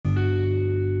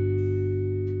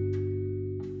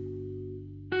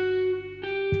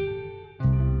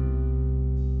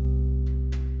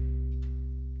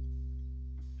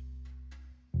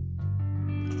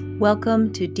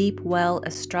Welcome to Deep Well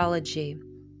Astrology.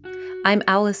 I'm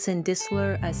Allison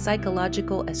Disler, a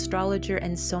psychological astrologer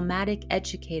and somatic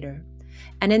educator.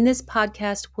 And in this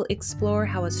podcast, we'll explore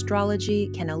how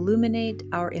astrology can illuminate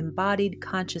our embodied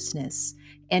consciousness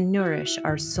and nourish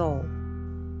our soul.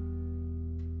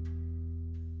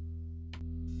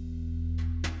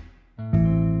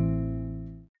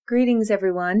 Greetings,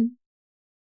 everyone.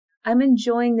 I'm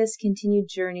enjoying this continued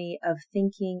journey of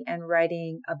thinking and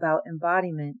writing about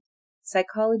embodiment,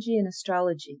 psychology, and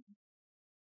astrology.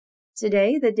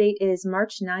 Today, the date is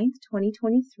March 9th,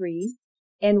 2023,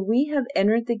 and we have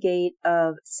entered the gate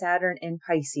of Saturn in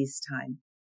Pisces time.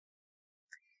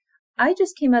 I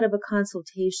just came out of a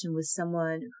consultation with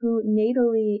someone who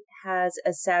natally has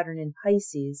a Saturn in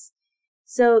Pisces,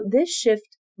 so this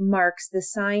shift marks the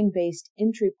sign-based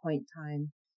entry point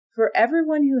time for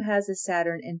everyone who has a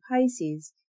Saturn in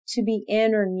Pisces to be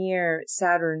in or near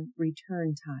Saturn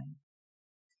return time.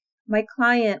 My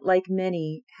client, like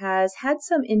many, has had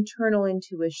some internal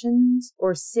intuitions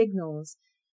or signals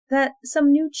that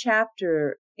some new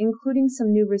chapter, including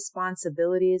some new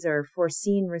responsibilities or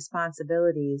foreseen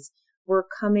responsibilities, were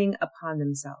coming upon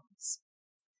themselves.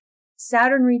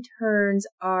 Saturn returns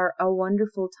are a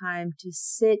wonderful time to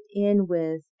sit in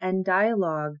with and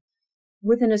dialogue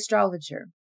with an astrologer.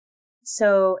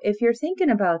 So if you're thinking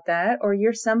about that, or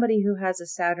you're somebody who has a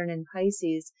Saturn in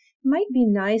Pisces, it might be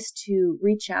nice to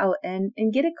reach out and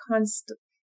get a consult,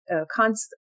 get a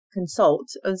consult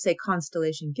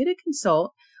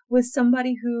with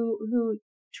somebody who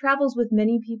travels with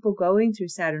many people going through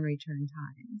Saturn return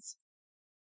times.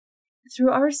 Through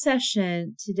our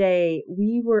session today,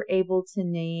 we were able to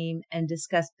name and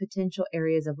discuss potential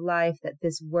areas of life that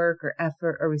this work or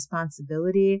effort or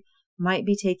responsibility might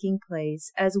be taking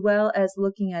place, as well as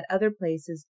looking at other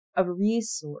places of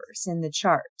resource in the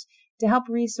chart to help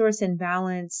resource and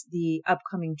balance the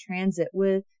upcoming transit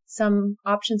with some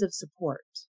options of support.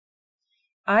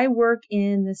 I work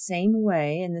in the same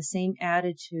way and the same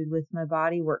attitude with my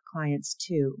body work clients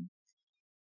too.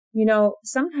 You know,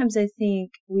 sometimes I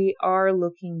think we are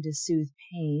looking to soothe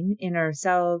pain in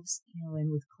ourselves,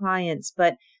 and with clients,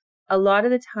 but a lot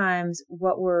of the times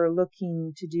what we're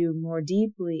looking to do more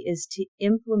deeply is to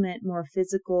implement more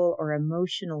physical or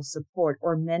emotional support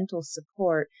or mental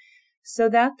support so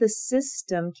that the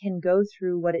system can go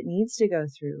through what it needs to go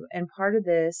through. And part of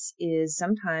this is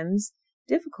sometimes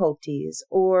difficulties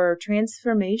or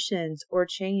transformations or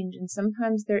change. And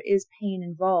sometimes there is pain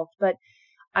involved. But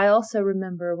I also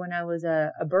remember when I was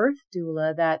a birth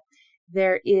doula that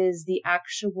there is the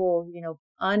actual,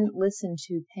 unlistened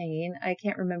to pain. I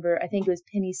can't remember. I think it was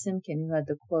Penny Simkin who had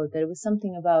the quote that it was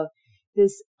something about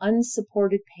this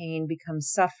unsupported pain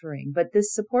becomes suffering, but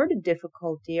this supported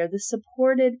difficulty or the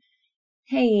supported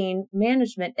pain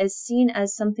management is seen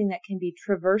as something that can be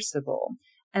traversable.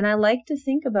 And I like to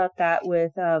think about that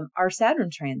with our Saturn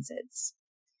transits.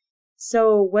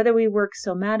 So whether we work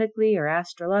somatically or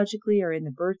astrologically or in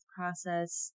the birth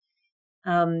process,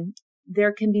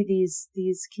 there can be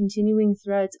these continuing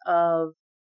threads of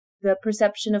the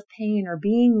perception of pain or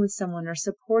being with someone or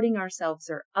supporting ourselves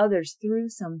or others through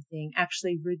something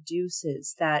actually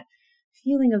reduces that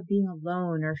feeling of being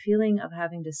alone or feeling of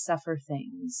having to suffer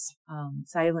things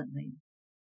silently.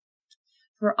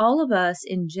 For all of us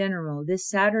in general, this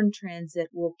Saturn transit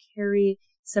will carry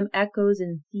some echoes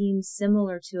and themes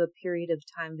similar to a period of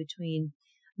time between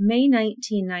May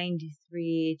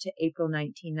 1993 to April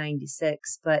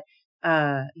 1996, but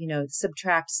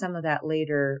subtract some of that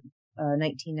later,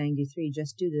 1993,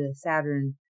 just due to the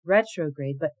Saturn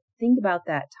retrograde. But think about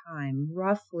that time,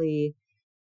 roughly,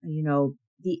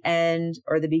 the end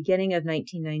or the beginning of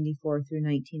 1994 through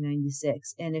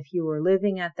 1996. And if you were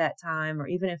living at that time, or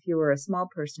even if you were a small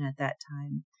person at that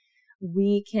time,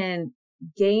 we can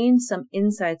gain some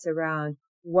insights around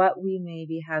what we may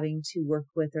be having to work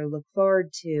with or look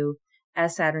forward to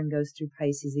as Saturn goes through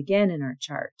Pisces again in our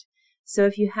chart. So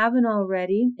if you haven't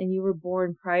already and you were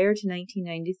born prior to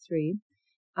 1993,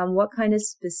 what kind of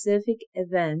specific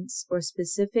events or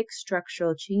specific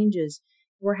structural changes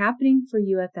were happening for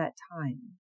you at that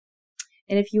time?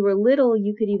 And if you were little,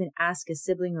 you could even ask a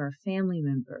sibling or a family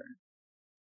member,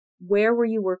 where were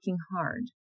you working hard?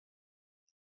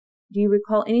 Do you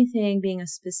recall anything being a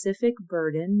specific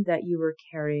burden that you were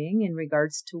carrying in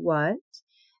regards to what?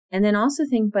 And then also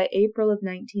think by April of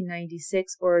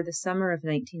 1996 or the summer of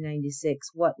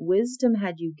 1996, what wisdom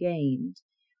had you gained?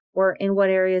 Or in what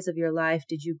areas of your life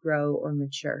did you grow or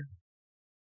mature?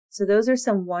 So those are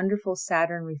some wonderful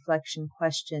Saturn reflection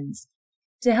questions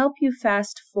to help you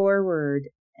fast forward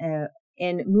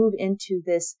and move into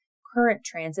this current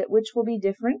transit, which will be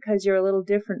different because you're a little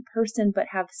different person, but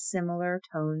have similar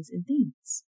tones and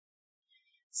themes.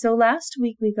 So last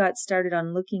week we got started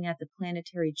on looking at the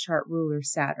planetary chart ruler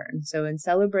Saturn. So in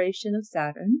celebration of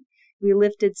Saturn, we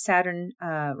lifted Saturn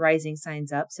rising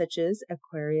signs up, such as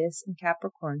Aquarius and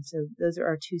Capricorn. So those are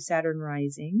our two Saturn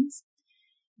risings.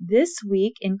 This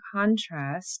week, in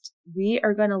contrast, we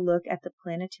are going to look at the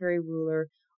planetary ruler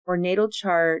or natal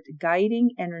chart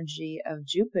guiding energy of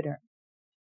Jupiter.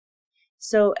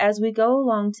 So as we go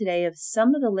along today, if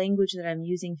some of the language that I'm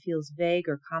using feels vague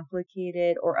or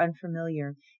complicated or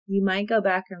unfamiliar, you might go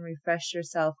back and refresh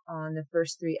yourself on the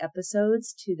first 3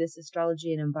 episodes to this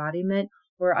Astrology and Embodiment,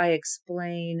 where I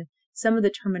explain some of the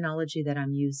terminology that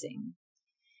I'm using.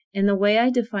 And the way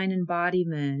I define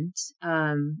embodiment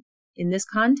in this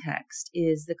context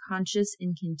is the conscious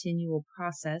and continual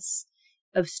process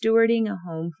of stewarding a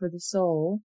home for the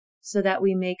soul so that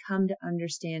we may come to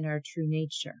understand our true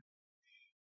nature.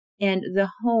 And the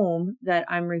home that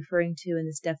I'm referring to in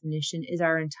this definition is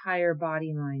our entire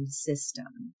body-mind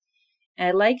system. And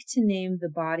I like to name the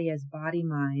body as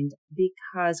body-mind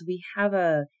because we have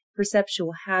a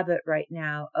perceptual habit right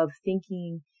now of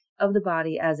thinking of the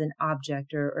body as an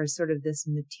object or sort of this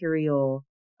material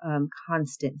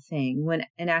constant thing, when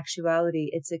in actuality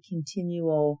it's a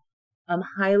continual,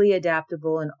 highly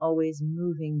adaptable and always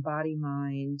moving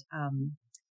body-mind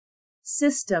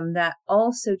system that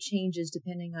also changes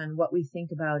depending on what we think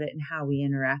about it and how we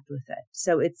interact with it.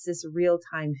 So it's this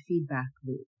real-time feedback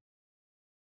loop.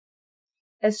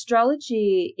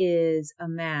 Astrology is a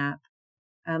map,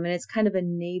 and it's kind of a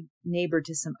neighbor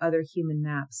to some other human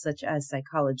maps, such as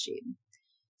psychology.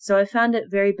 So I found it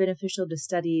very beneficial to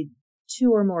study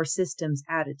 2 or more systems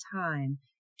at a time,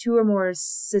 2 or more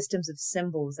systems of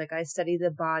symbols. Like I study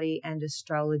the body and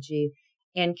astrology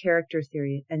and character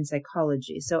theory and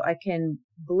psychology. So I can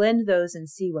blend those and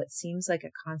see what seems like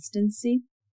a constancy.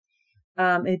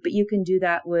 But you can do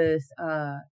that with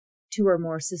 2 or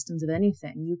more systems of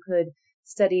anything. You could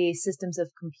study systems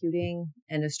of computing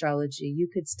and astrology. You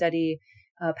could study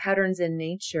patterns in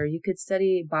nature. You could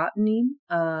study botany.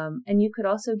 And you could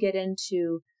also get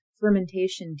into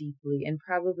fermentation deeply and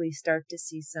probably start to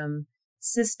see some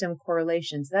system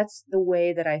correlations. That's the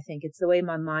way that I think. It's the way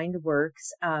my mind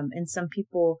works. And some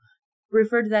people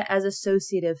refer to that as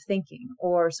associative thinking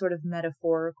or sort of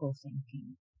metaphorical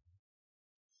thinking.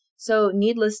 So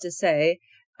needless to say,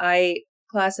 I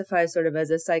classify sort of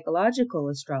as a psychological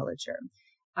astrologer.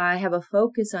 I have a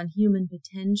focus on human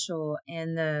potential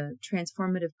and the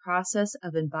transformative process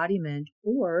of embodiment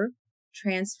or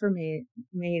transforming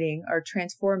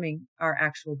our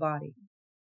actual body.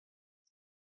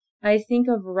 I think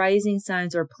of rising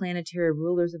signs or planetary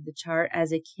rulers of the chart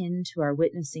as akin to our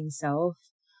witnessing self,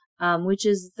 which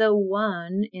is the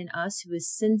one in us who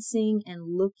is sensing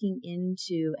and looking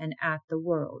into and at the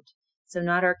world. So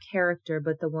not our character,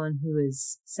 but the one who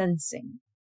is sensing.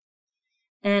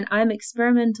 And I'm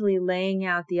experimentally laying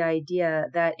out the idea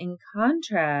that in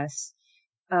contrast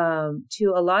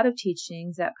to a lot of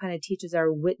teachings that kind of teaches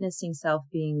our witnessing self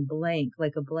being blank,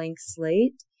 like a blank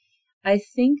slate, I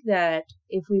think that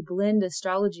if we blend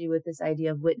astrology with this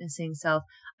idea of witnessing self,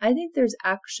 I think there's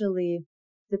actually,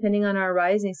 depending on our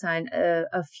rising sign,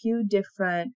 a few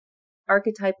different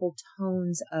archetypal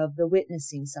tones of the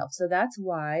witnessing self. So that's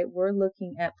why we're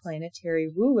looking at planetary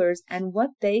rulers and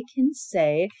what they can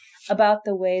say about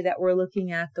the way that we're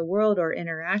looking at the world or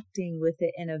interacting with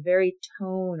it in a very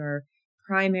tone or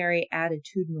primary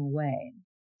attitudinal way.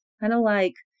 Kind of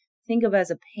like, think of as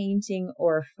a painting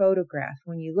or a photograph.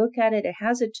 When you look at it, it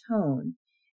has a tone,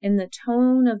 and the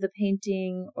tone of the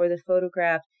painting or the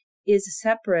photograph is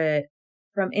separate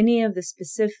from any of the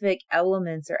specific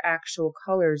elements or actual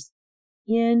colors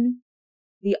in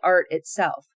the art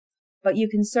itself. But you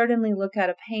can certainly look at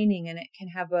a painting and it can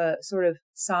have a sort of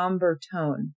somber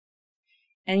tone.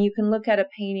 And you can look at a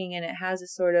painting and it has a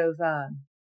sort of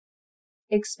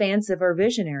expansive or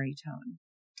visionary tone.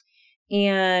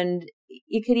 And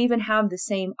it could even have the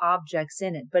same objects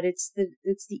in it, but it's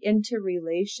the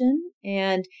interrelation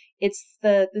and it's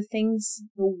the things,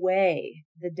 the way,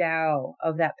 the Tao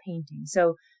of that painting.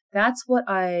 So that's what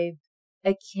I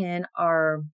akin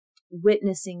our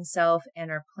witnessing self and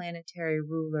our planetary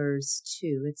rulers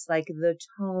to. It's like the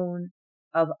tone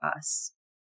of us.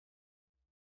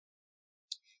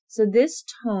 So this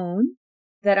tone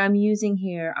that I'm using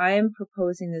here, I am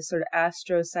proposing this sort of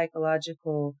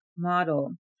astro-psychological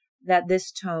model that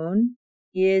this tone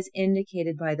is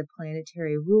indicated by the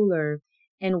planetary ruler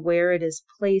and where it is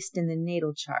placed in the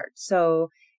natal chart. So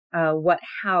what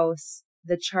house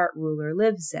the chart ruler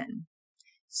lives in.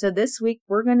 So this week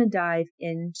we're going to dive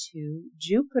into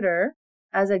Jupiter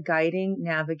as a guiding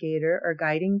navigator or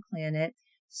guiding planet.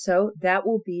 So that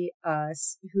will be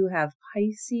us who have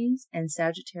Pisces and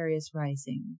Sagittarius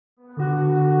rising.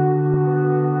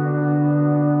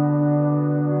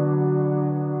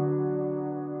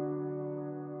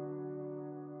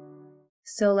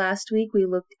 So last week we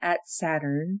looked at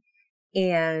Saturn,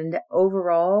 and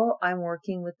overall I'm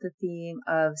working with the theme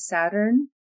of Saturn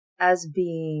as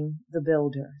being the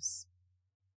builders.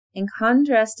 In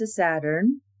contrast to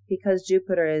Saturn, because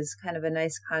Jupiter is kind of a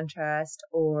nice contrast,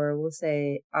 or we'll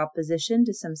say opposition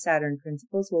to some Saturn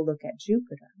principles, we'll look at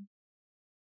Jupiter.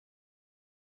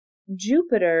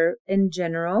 Jupiter in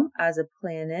general as a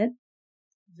planet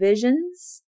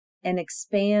visions and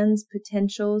expands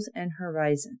potentials and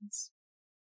horizons.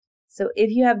 So if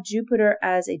you have Jupiter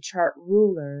as a chart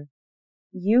ruler,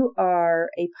 you are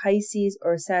a Pisces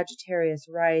or Sagittarius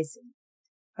rising.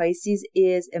 Pisces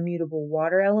is a mutable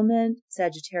water element.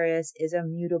 Sagittarius is a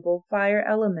mutable fire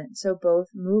element. So both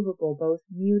movable, both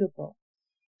mutable.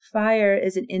 Fire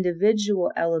is an individual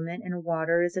element and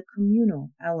water is a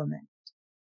communal element.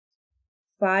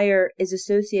 Fire is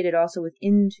associated also with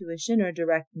intuition or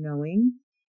direct knowing,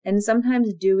 and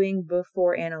sometimes doing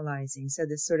before analyzing. So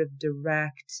this sort of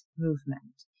direct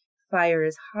movement. Fire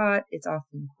is hot. It's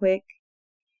often quick.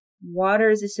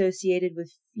 Water is associated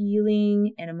with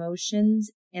feeling and emotions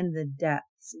and the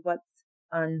depths, what's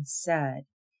unsaid.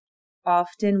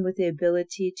 Often with the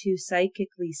ability to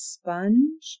psychically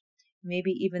sponge,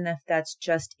 maybe even if that's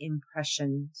just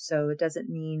impression. So it doesn't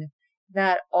mean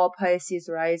that all Pisces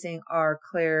rising are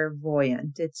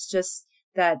clairvoyant. It's just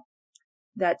that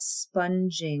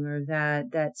sponging or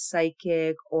that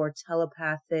psychic or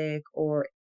telepathic or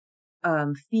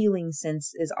feeling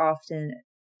sense is often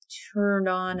turned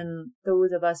on. And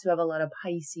those of us who have a lot of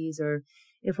Pisces, or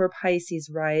if we're Pisces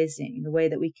rising, the way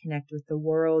that we connect with the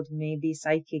world may be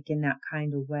psychic in that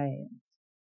kind of way.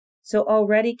 So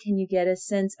already can you get a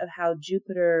sense of how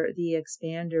Jupiter, the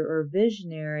expander or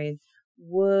visionary,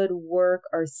 would work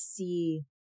or see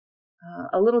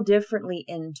a little differently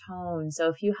in tone. So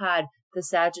if you had the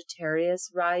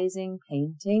Sagittarius rising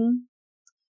painting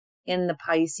in the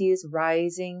Pisces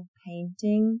rising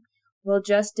painting, well,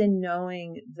 just in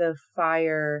knowing the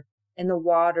fire and the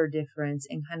water difference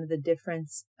and kind of the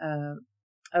difference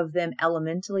of them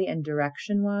elementally and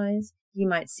direction wise, you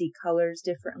might see colors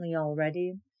differently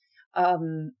already.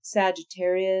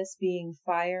 Sagittarius being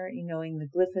fire, knowing the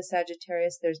glyph of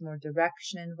Sagittarius, there's more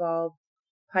direction involved.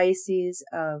 Pisces,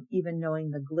 even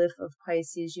knowing the glyph of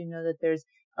Pisces, you know that there's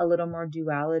a little more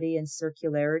duality and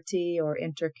circularity or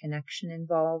interconnection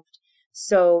involved.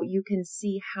 So you can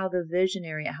see how the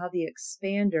visionary, how the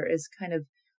expander is kind of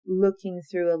looking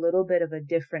through a little bit of a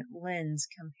different lens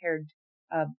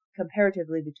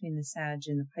comparatively between the Sag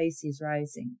and the Pisces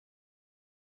rising.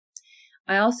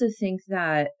 I also think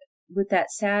that with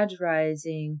that Sag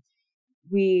rising,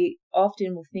 we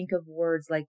often will think of words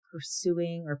like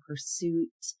pursuing or pursuit.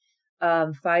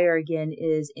 Fire again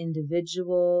is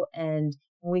individual, and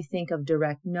when we think of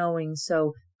direct knowing,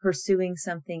 so pursuing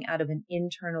something out of an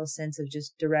internal sense of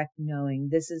just direct knowing,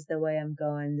 this is the way I'm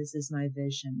going, this is my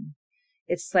vision.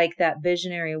 It's like that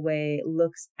visionary way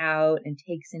looks out and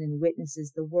takes in and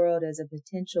witnesses the world as a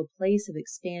potential place of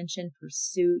expansion,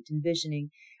 pursuit, and visioning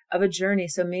of a journey.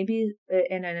 So maybe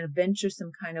in an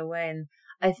adventuresome kind of way. And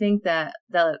I think that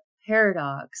the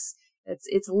paradox,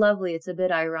 it's lovely. It's a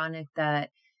bit ironic that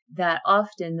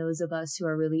often those of us who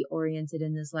are really oriented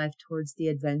in this life towards the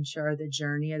adventure or the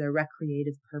journey or the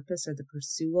recreative purpose or the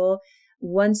pursual,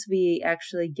 once we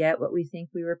actually get what we think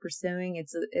we were pursuing,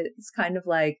 it's kind of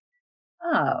like,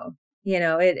 oh,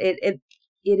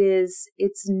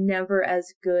 it's never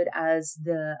as good as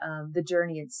the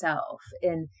journey itself.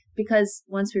 And because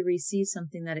once we receive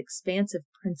something, that expansive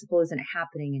principle isn't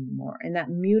happening anymore. And that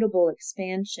mutable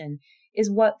expansion is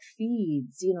what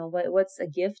feeds, what's a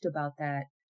gift about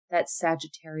that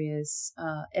Sagittarius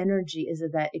energy is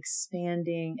of that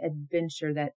expanding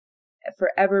adventure, that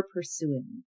forever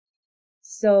pursuing.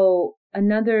 So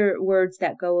another words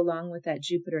that go along with that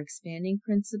Jupiter expanding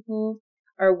principle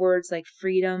are words like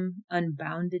freedom,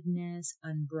 unboundedness,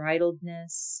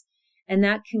 unbridledness, and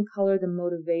that can color the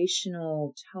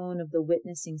motivational tone of the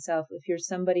witnessing self. If you're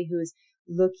somebody who is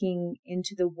looking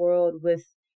into the world with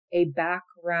a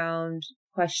background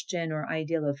question or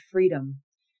ideal of freedom,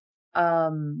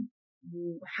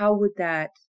 how would that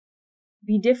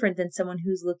be different than someone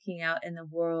who's looking out in the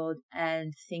world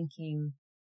and thinking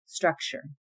structure?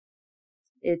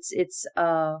 It's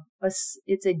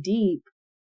a deep,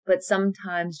 but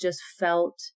sometimes just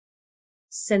felt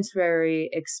sensory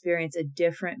experience, a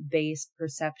different base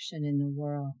perception in the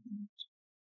world.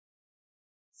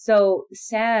 So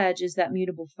Sag is that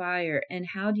mutable fire. And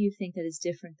how do you think that is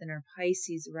different than our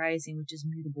Pisces rising, which is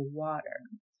mutable water?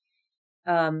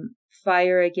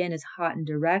 Fire, again, is hot and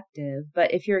directive.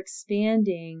 But if you're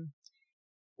expanding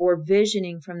or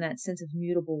visioning from that sense of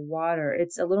mutable water,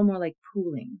 it's a little more like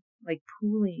pooling, like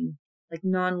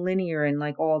non-linear in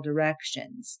like all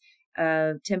directions.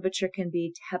 Temperature can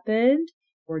be tepid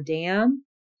or damp,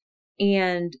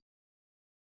 and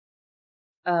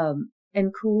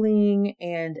cooling,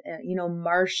 and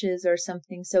marshes or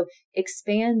something. So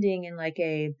expanding in like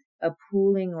a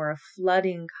pooling or a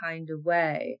flooding kind of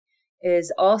way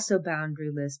is also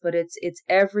boundaryless, but it's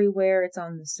everywhere. It's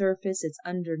on the surface, it's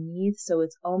underneath. So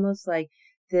it's almost like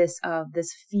this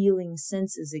feeling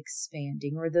sense is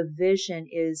expanding, or the vision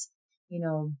is,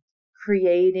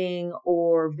 creating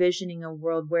or visioning a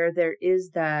world where there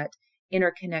is that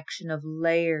interconnection of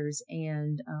layers,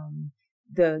 and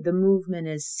the movement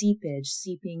is seepage,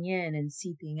 seeping in and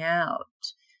seeping out.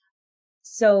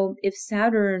 So if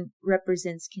Saturn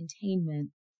represents containment,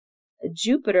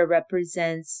 Jupiter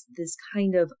represents this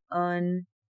kind of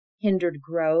unhindered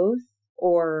growth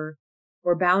or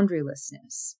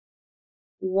boundarylessness.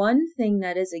 One thing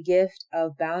that is a gift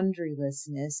of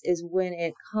boundarylessness is when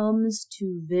it comes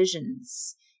to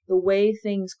visions, the way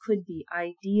things could be,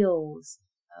 ideals.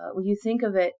 When you think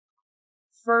of it,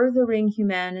 furthering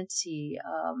humanity,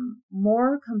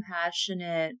 more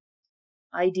compassionate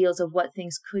ideals of what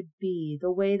things could be,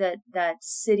 the way that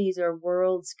cities or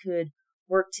worlds could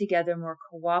work together more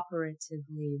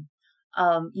cooperatively.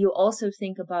 You also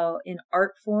think about in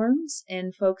art forms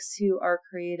and folks who are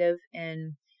creative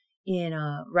and in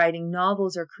writing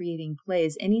novels or creating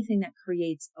plays, anything that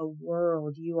creates a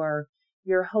world,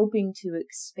 you're hoping to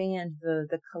expand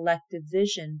the collective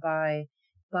vision by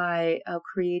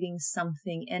creating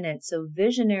something in it. So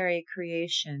visionary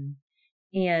creation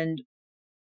and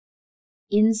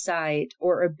insight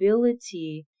or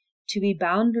ability to be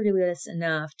boundaryless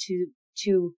enough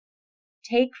to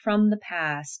take from the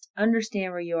past,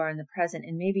 understand where you are in the present,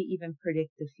 and maybe even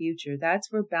predict the future.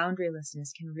 That's where boundarylessness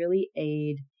can really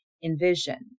aid in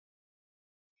vision.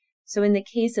 So in the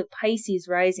case of Pisces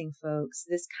rising folks,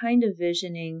 this kind of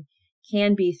visioning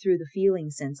can be through the feeling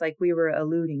sense, like we were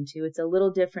alluding to. It's a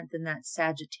little different than that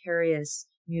Sagittarius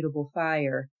mutable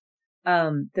fire.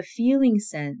 The feeling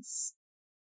sense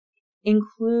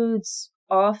includes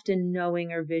often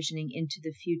knowing or visioning into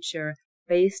the future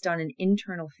based on an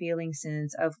internal feeling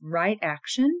sense of right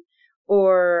action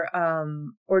or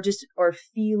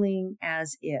feeling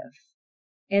as if.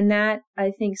 And that,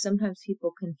 I think, sometimes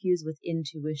people confuse with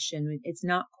intuition. It's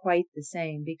not quite the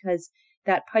same, because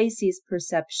that Pisces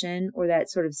perception or that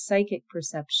sort of psychic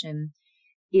perception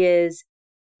is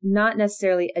not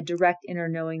necessarily a direct inner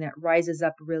knowing that rises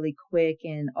up really quick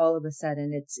and all of a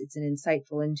sudden it's an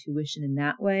insightful intuition in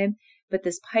that way. But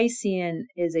this Piscean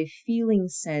is a feeling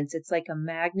sense. It's like a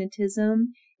magnetism.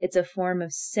 It's a form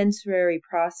of sensory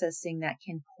processing that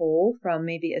can pull from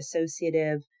maybe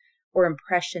associative or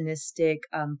impressionistic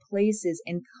places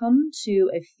and come to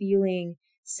a feeling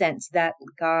sense that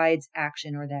guides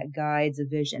action or that guides a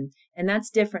vision. And that's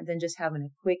different than just having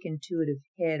a quick intuitive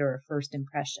hit or a first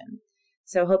impression.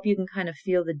 So I hope you can kind of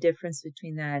feel the difference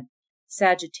between that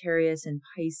Sagittarius and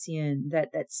Piscean, that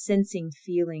sensing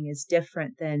feeling is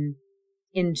different than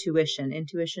intuition.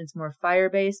 Intuition's more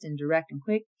fire-based and direct and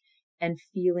quick, and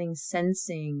feeling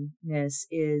sensingness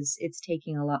it's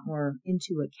taking a lot more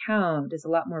into account, is a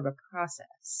lot more of a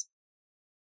process.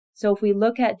 So if we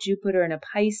look at Jupiter in a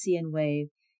Piscean way,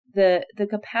 the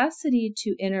capacity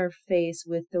to interface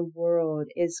with the world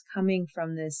is coming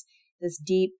from this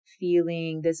deep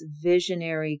feeling, this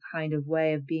visionary kind of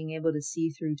way of being able to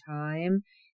see through time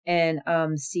and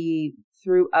see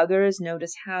through others.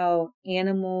 Notice how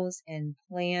animals and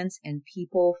plants and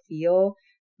people feel,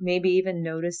 maybe even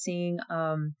noticing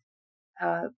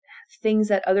things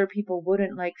that other people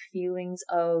wouldn't, like feelings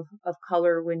of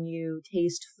color when you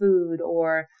taste food,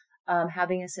 or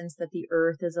having a sense that the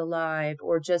earth is alive,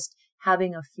 or just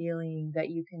having a feeling that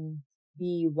you can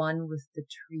be one with the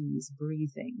trees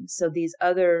breathing. So these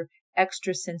other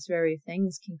extrasensory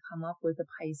things can come up with a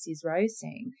Pisces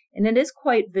rising. And it is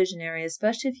quite visionary,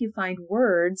 especially if you find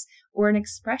words or an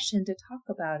expression to talk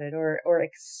about it or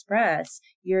express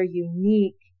your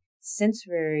unique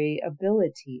sensory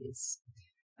abilities.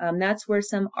 That's where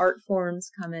some art forms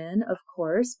come in, of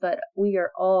course, but we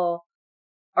are all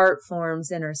art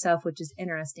forms in ourselves, which is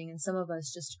interesting. And some of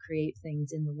us just create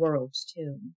things in the world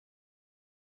too.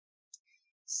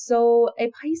 So a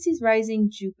Pisces rising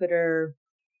Jupiter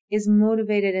is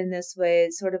motivated in this way,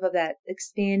 sort of that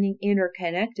expanding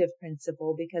interconnective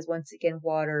principle, because once again,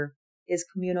 water is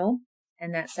communal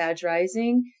And that Sag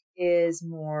rising is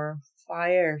more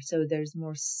fire. So there's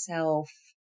more self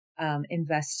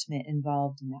investment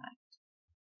involved in that.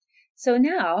 So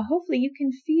now, hopefully can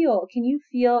you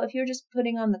feel, if you're just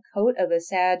putting on the coat of a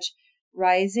Sag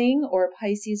rising or a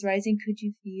Pisces rising, could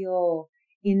you feel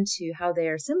into how they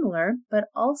are similar, but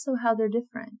also how they're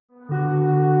different?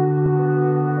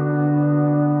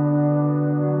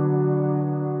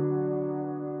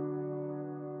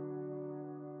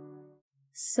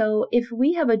 So if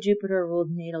we have a Jupiter ruled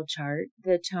natal chart,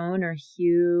 the tone or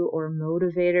hue or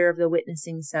motivator of the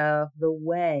witnessing self, the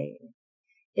way,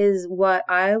 is what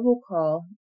I will call,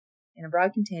 in a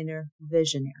broad container,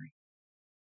 visionary.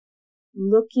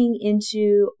 Looking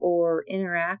into or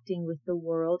interacting with the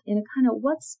world in a kind of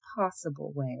what's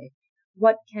possible way.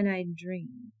 What can I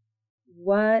dream?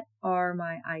 What are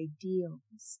my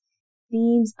ideals?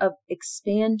 Themes of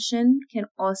expansion can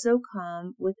also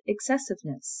come with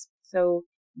excessiveness. So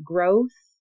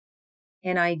growth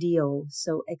and ideals.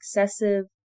 So excessive,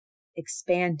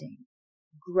 expanding,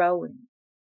 growing,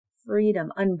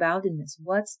 freedom, unboundedness.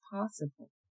 What's possible?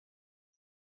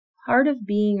 Part of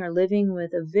being or living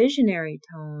with a visionary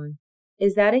tone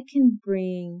is that it can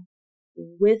bring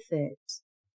with it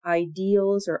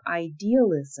ideals or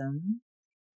idealism.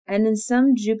 And in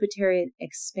some Jupiterian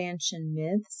expansion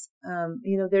myths,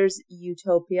 there's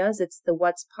utopias, it's the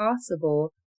what's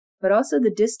possible, but also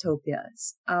the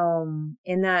dystopias,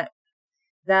 in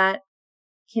that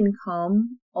can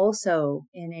come also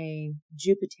in a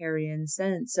Jupiterian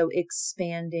sense. So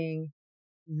expanding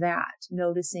that,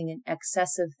 noticing an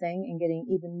excessive thing and getting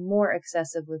even more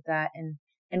excessive with that,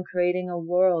 and creating a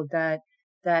world that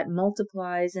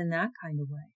multiplies in that kind of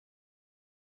way.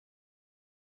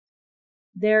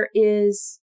 There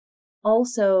is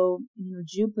also,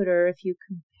 Jupiter, if you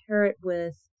compare it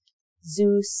with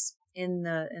Zeus in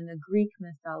the Greek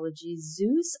mythology,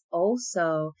 Zeus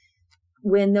also,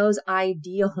 when those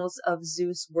ideals of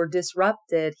Zeus were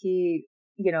disrupted, he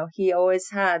always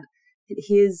had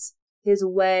his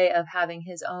way of having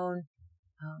his own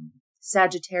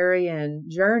Sagittarian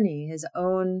journey, his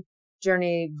own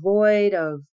journey void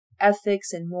of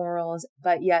ethics and morals,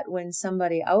 but yet when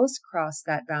somebody else crossed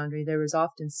that boundary, there was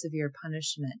often severe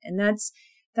punishment. And that's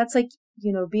like,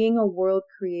 being a world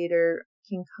creator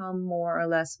can come more or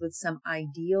less with some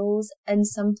ideals, and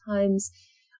sometimes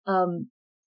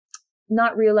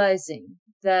not realizing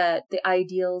that the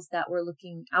ideals that we're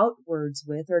looking outwards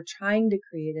with or trying to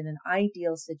create in an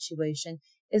ideal situation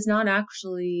is not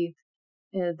actually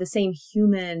the same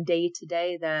human day to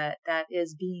day that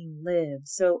is being lived.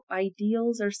 So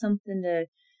ideals are something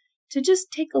to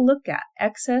just take a look at.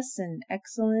 Excess and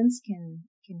excellence can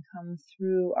come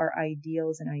through our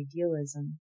ideals and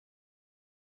idealism.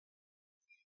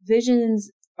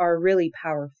 Visions are really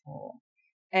powerful,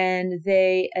 and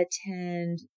they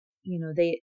tend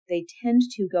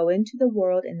to go into the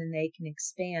world, and then they can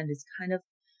expand. It's kind of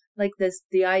like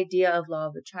the idea of law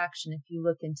of attraction. If you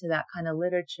look into that kind of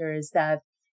literature, is that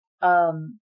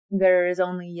there is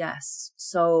only yes.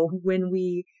 So when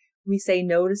we say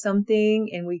no to something,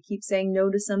 and we keep saying no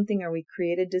to something, or we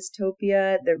create a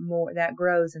dystopia, that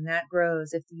grows and that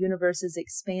grows. If the universe is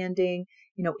expanding,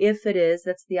 if it is,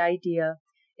 that's the idea.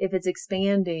 If it's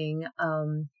expanding,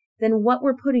 then what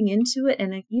we're putting into it,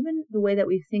 and even the way that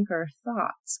we think our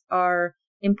thoughts, are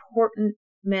important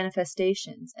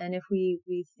manifestations. And if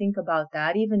we think about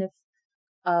that, even if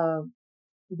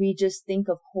we just think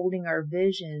of holding our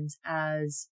visions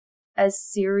as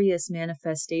serious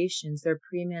manifestations, they're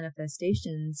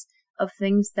pre-manifestations of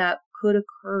things that could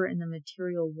occur in the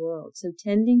material world. So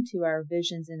tending to our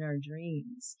visions and our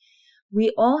dreams.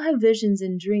 We all have visions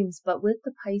and dreams, but with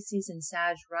the Pisces and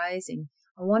Sag rising,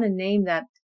 I want to name that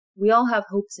we all have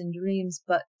hopes and dreams,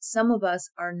 but some of us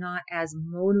are not as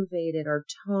motivated or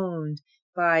toned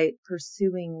by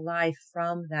pursuing life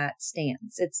from that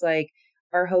stance. It's like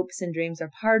our hopes and dreams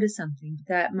are part of something,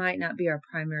 but that might not be our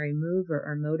primary mover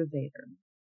or motivator.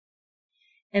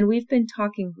 And we've been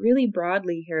talking really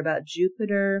broadly here about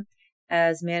Jupiter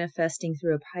as manifesting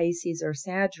through a Pisces or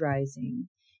Sag rising.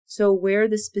 So where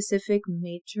the specific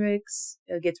matrix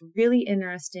gets really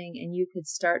interesting, and you could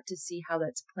start to see how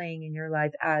that's playing in your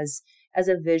life as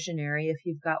a visionary, if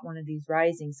you've got one of these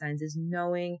rising signs, is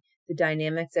knowing the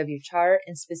dynamics of your chart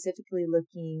and specifically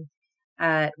looking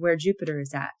at where Jupiter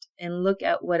is at, and look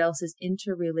at what else is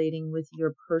interrelating with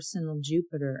your personal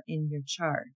Jupiter in your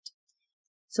chart.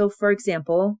 So for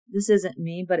example, this isn't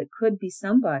me, but it could be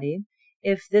somebody.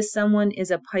 If this someone is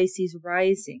a Pisces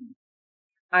rising,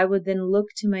 I would then look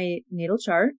to my natal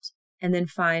chart and then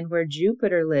find where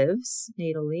Jupiter lives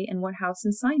natally and what house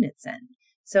and sign it's in.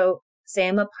 So say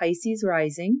I'm a Pisces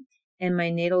rising, and my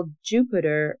natal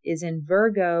Jupiter is in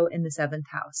Virgo in the 7th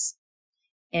house.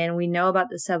 And we know about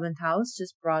the 7th house,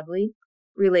 just broadly,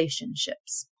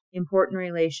 relationships, important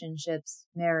relationships,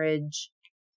 marriage,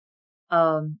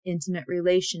 intimate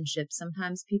relationships.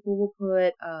 Sometimes people will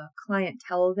put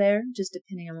clientele there, just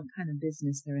depending on what kind of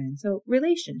business they're in. So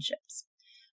relationships.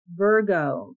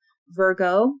 Virgo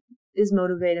is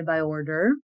motivated by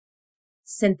order,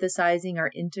 synthesizing or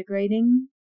integrating,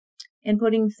 and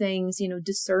putting things,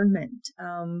 discernment,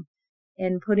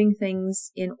 and putting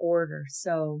things in order.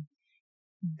 So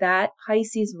that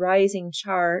Pisces rising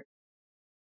chart,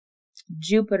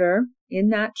 Jupiter in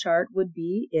that chart would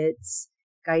be its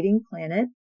guiding planet,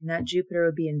 and that Jupiter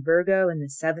would be in Virgo in the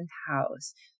 7th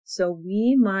house. So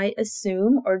we might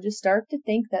assume or just start to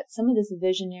think that some of this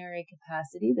visionary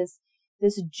capacity, this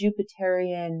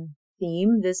Jupiterian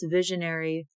theme, this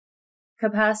visionary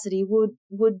capacity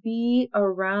would be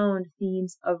around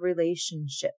themes of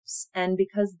relationships. And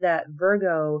because that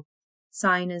Virgo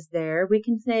sign is there, we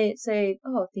can say,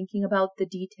 thinking about the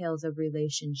details of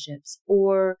relationships,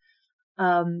 or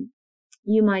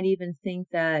you might even think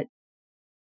that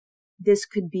this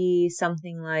could be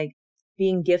something like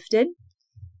being gifted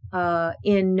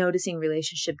in noticing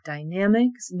relationship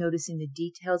dynamics, noticing the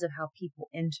details of how people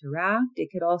interact. It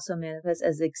could also manifest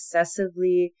as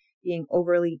excessively being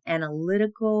overly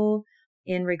analytical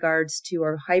in regards to,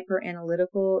 or hyper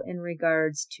analytical in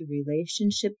regards to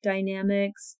relationship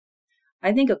dynamics.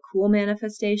 I think a cool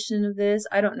manifestation of this,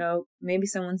 I don't know, maybe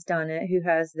someone's done it who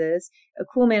has this. A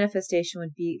cool manifestation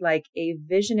would be like a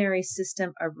visionary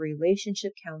system of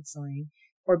relationship counseling,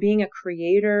 or being a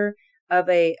creator of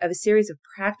a series of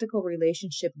practical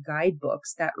relationship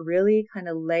guidebooks that really kind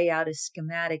of lay out a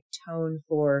schematic tone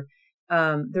for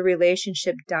the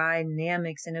relationship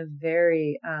dynamics in a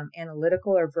very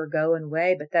analytical or Virgoan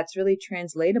way, but that's really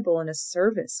translatable in a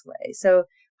service way. So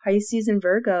Pisces and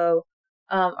Virgo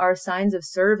are signs of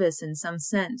service in some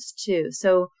sense too.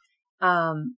 So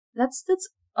that's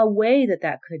a way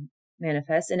that could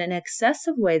manifest. And an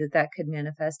excessive way that could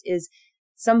manifest is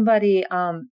somebody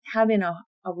having a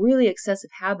really excessive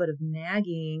habit of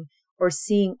nagging or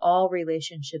seeing all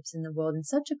relationships in the world in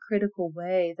such a critical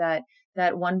way that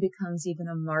one becomes even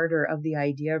a martyr of the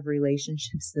idea of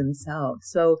relationships themselves.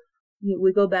 So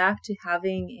we go back to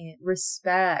having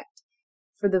respect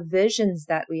for the visions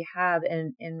that we have,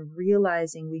 and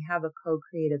realizing we have a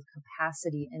co-creative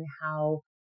capacity in how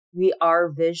we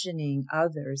are visioning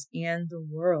others and the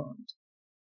world.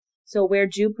 So where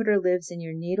Jupiter lives in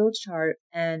your natal chart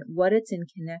and what it's in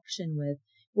connection with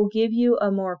will give you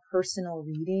a more personal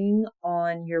reading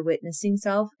on your witnessing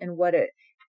self and what it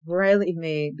really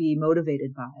may be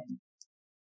motivated by.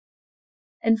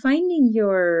 And finding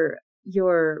your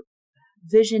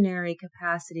visionary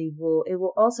capacity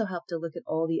will also help to look at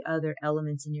all the other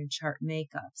elements in your chart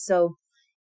makeup. So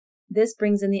this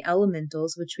brings in the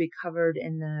elementals, which we covered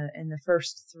in the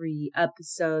first 3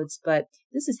 episodes, but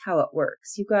this is how it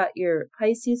works. You've got your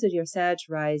Pisces or your Sag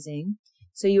rising.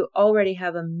 So you already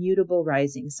have a mutable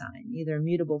rising sign, either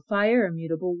mutable fire or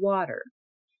mutable water.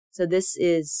 So this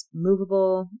is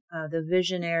movable. The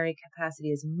visionary capacity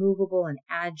is movable and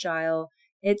agile.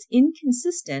 It's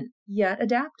inconsistent, yet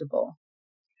adaptable.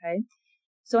 Okay.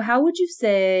 So how would you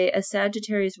say a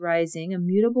Sagittarius rising, a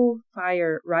mutable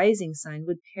fire rising sign,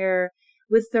 would pair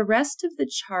with the rest of the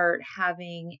chart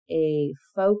having a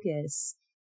focus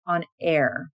on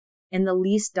air and the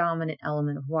least dominant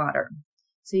element of water?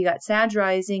 So you got Sag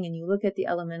rising, and you look at the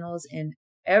elementals, and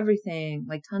everything,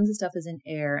 like tons of stuff, is in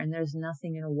air, and there's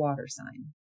nothing in a water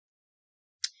sign.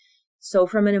 So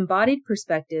from an embodied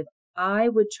perspective, I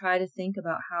would try to think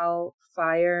about how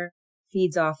fire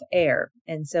feeds off air.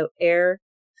 And so air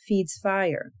feeds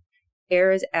fire.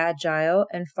 Air is agile,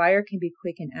 and fire can be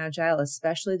quick and agile,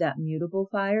 especially that mutable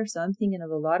fire. So I'm thinking of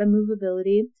a lot of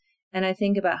movability, and I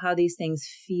think about how these things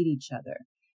feed each other.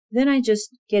 Then I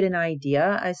just get an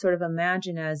idea. I sort of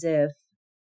imagine as if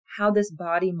how this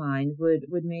body mind would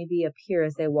maybe appear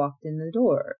as they walked in the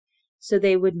door. So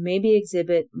they would maybe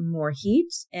exhibit more heat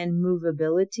and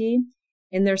movability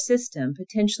in their system,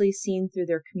 potentially seen through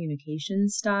their communication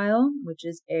style, which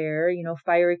is air,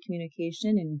 fiery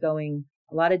communication and going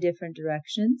a lot of different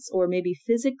directions, or maybe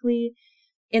physically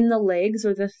in the legs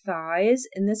or the thighs.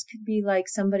 And this could be like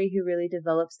somebody who really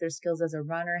develops their skills as a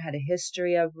runner, had a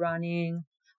history of running,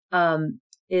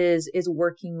 is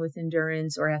working with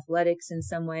endurance or athletics in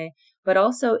some way, but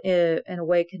also in a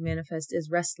way it could manifest as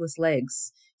restless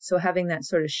legs. So having that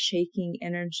sort of shaking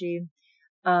energy.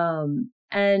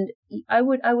 And I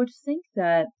would think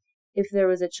that if there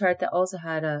was a chart that also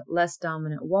had a less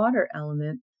dominant water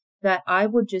element, that I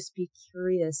would just be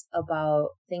curious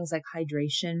about things like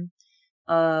hydration,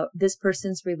 this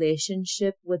person's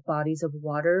relationship with bodies of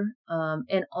water,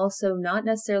 and also not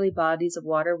necessarily bodies of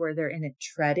water where they're in it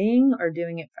treading or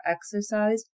doing it for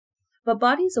exercise, but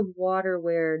bodies of water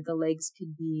where the legs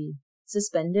could be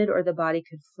suspended or the body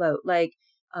could float, like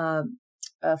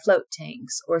float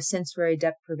tanks or sensory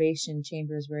deprivation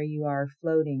chambers where you are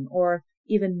floating, or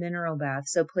even mineral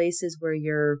baths. So places where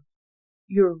you're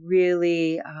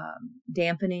really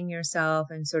dampening yourself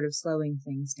and sort of slowing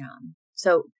things down.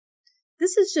 So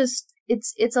this is just,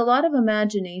 it's a lot of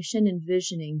imagination and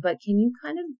visioning, but can you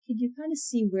kind of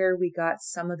see where we got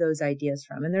some of those ideas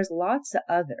from? And there's lots of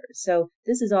others. So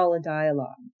this is all a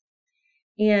dialogue.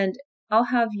 And I'll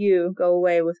have you go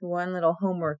away with one little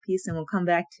homework piece, and we'll come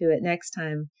back to it next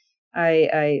time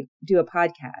I do a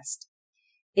podcast.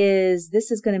 This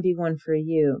is going to be one for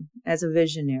you as a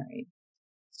visionary.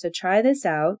 So try this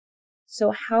out.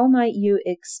 So how might you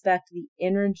expect the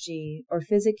energy or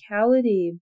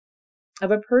physicality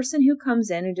of a person who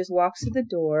comes in and just walks through the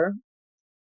door,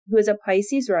 who is a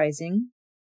Pisces rising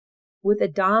with a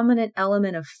dominant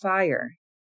element of fire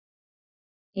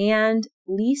and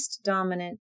least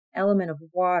dominant element of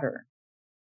water?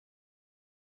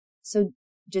 So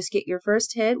just get your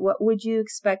first hit. What would you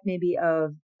expect maybe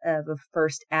of a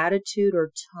first attitude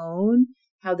or tone,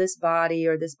 how this body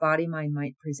or this body mind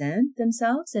might present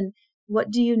themselves? And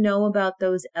what do you know about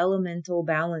those elemental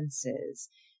balances?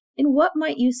 And what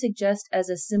might you suggest as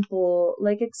a simple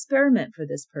experiment for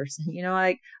this person?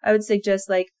 I would suggest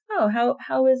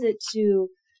how is it to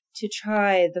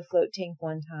try the float tank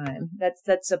one time?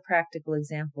 That's a practical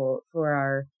example for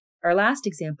our last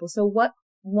example. So what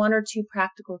one or two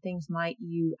practical things might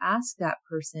you ask that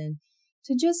person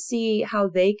to just see how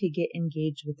they could get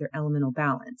engaged with their elemental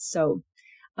balance? So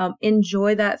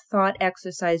enjoy that thought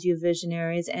exercise, you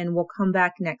visionaries, and we'll come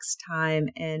back next time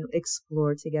and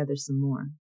explore together some more.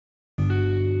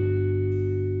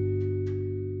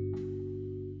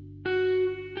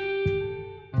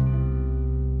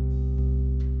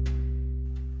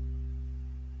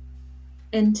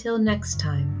 Until next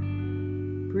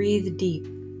time, breathe deep,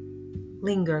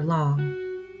 linger long.